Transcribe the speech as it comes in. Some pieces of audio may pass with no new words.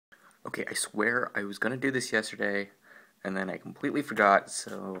Okay, I swear I was gonna do this yesterday, and then I completely forgot,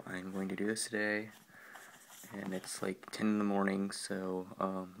 so I'm going to do this today. And it's like 10 in the morning, so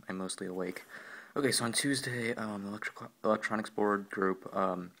I'm mostly awake. Okay, so on Tuesday, electronics board group,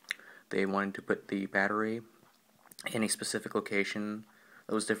 they wanted to put the battery in a specific location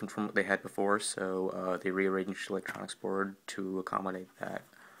that was different from what they had before, so they rearranged the electronics board to accommodate that.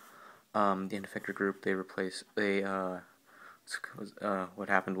 The Indefector group, what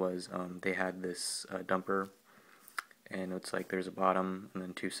happened was they had this dumper, and it's like there's a bottom and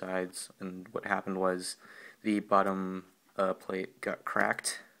then two sides, and what happened was the bottom plate got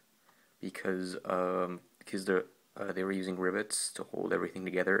cracked because they were using rivets to hold everything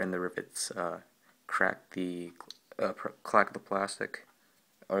together, and the rivets cracked the plastic,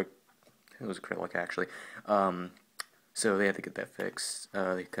 or it was acrylic actually. So they had to get that fixed.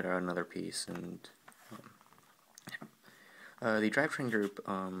 They cut out another piece, and the drivetrain group,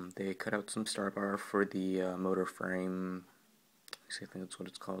 they cut out some star bar for the motor frame. I think that's what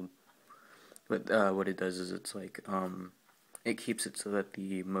it's called. But what it does is it's like it keeps it so that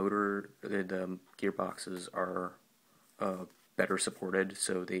the gearboxes are better supported,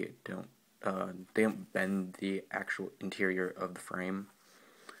 so they don't bend the actual interior of the frame.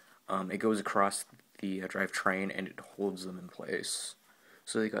 It goes across the drivetrain and it holds them in place.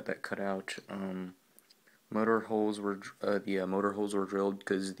 So they got that cut out. The motor holes were drilled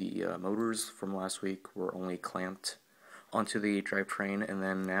because the motors from last week were only clamped onto the drivetrain, and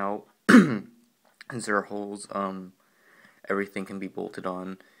then now since there are holes, everything can be bolted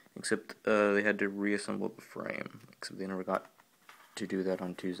on, except they had to reassemble the frame, except they never got to do that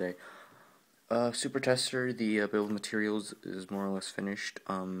on Tuesday. Super Tester, the bill of materials is more or less finished,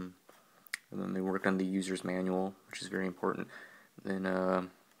 and then they worked on the user's manual, which is very important. Then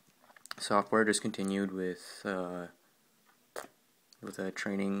software discontinued with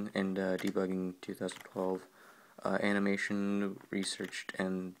training and debugging 2012. Animation researched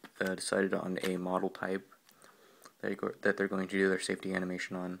and decided on a model type that they're going to do their safety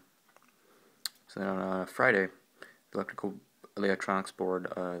animation on. So then on Friday, the electronics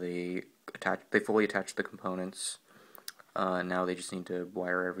board, they fully attached the components. Now they just need to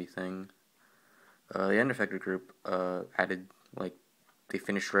wire everything. The end effector group added, like, they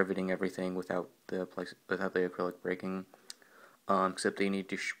finished riveting everything without the acrylic breaking. Except they need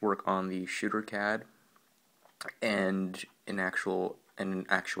to work on the shooter CAD and an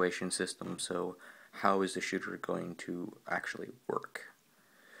actuation system. So how is the shooter going to actually work?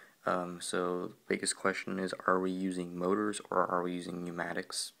 So the biggest question is, are we using motors or are we using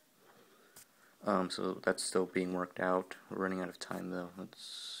pneumatics? So that's still being worked out. We're running out of time though.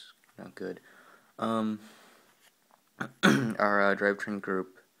 That's not good. Our drivetrain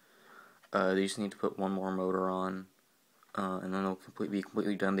group, they just need to put one more motor on, and then they'll be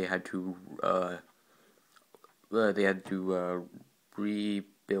completely done. They had to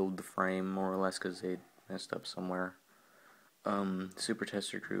rebuild the frame more or less because they messed up somewhere. Super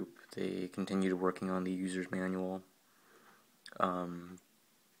Tester group, they continued working on the user's manual.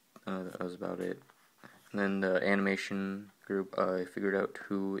 That was about it. And then the animation group, I figured out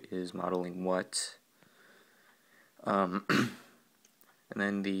who is modeling what. And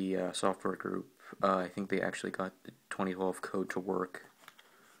then the software group, I think they actually got the 2012 code to work,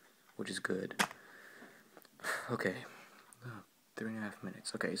 which is good. Okay, 3.5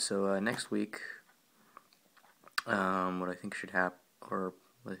 minutes. Okay, so next week, what I think should happen, or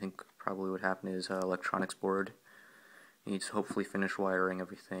what I think probably would happen, is electronics board needs to hopefully finish wiring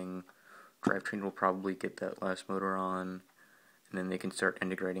everything. Drivetrain will probably get that last motor on, and then they can start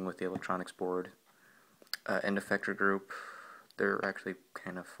integrating with the electronics board. End effector group, they're actually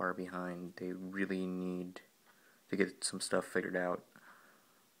kind of far behind. They really need to get some stuff figured out.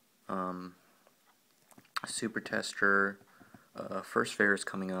 Super Tester, first fair is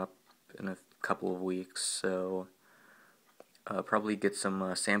coming up in a couple of weeks, so probably get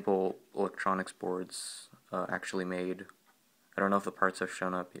some sample electronics boards actually made. I don't know if the parts have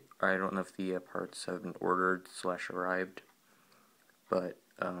shown up. I don't know if the parts have been ordered / arrived, but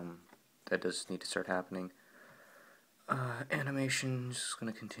that does need to start happening. Animation's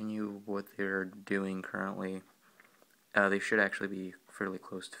going to continue what they're doing currently. They should actually be fairly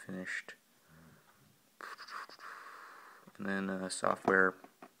close to finished. And then software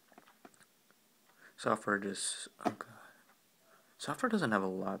just, oh god. Software doesn't have a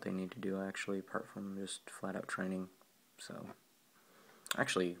lot they need to do actually, apart from just flat out training. So,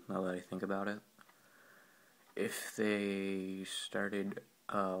 actually, now that I think about it, if they started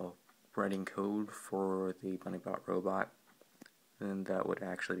writing code for the BunnyBot robot, then that would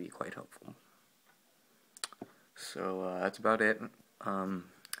actually be quite helpful. So that's about it.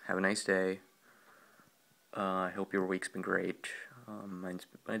 have a nice day. I hope your week's been great. Mine's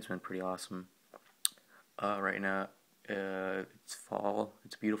been pretty awesome. Right now, it's fall.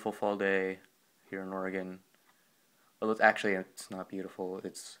 It's a beautiful fall day here in Oregon. Well, it's not beautiful.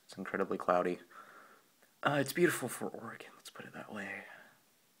 It's incredibly cloudy. It's beautiful for Oregon. Let's put it that way.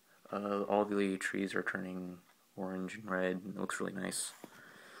 All the trees are turning orange and red, and it looks really nice.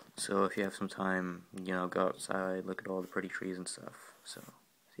 So if you have some time, go outside, look at all the pretty trees and stuff. So.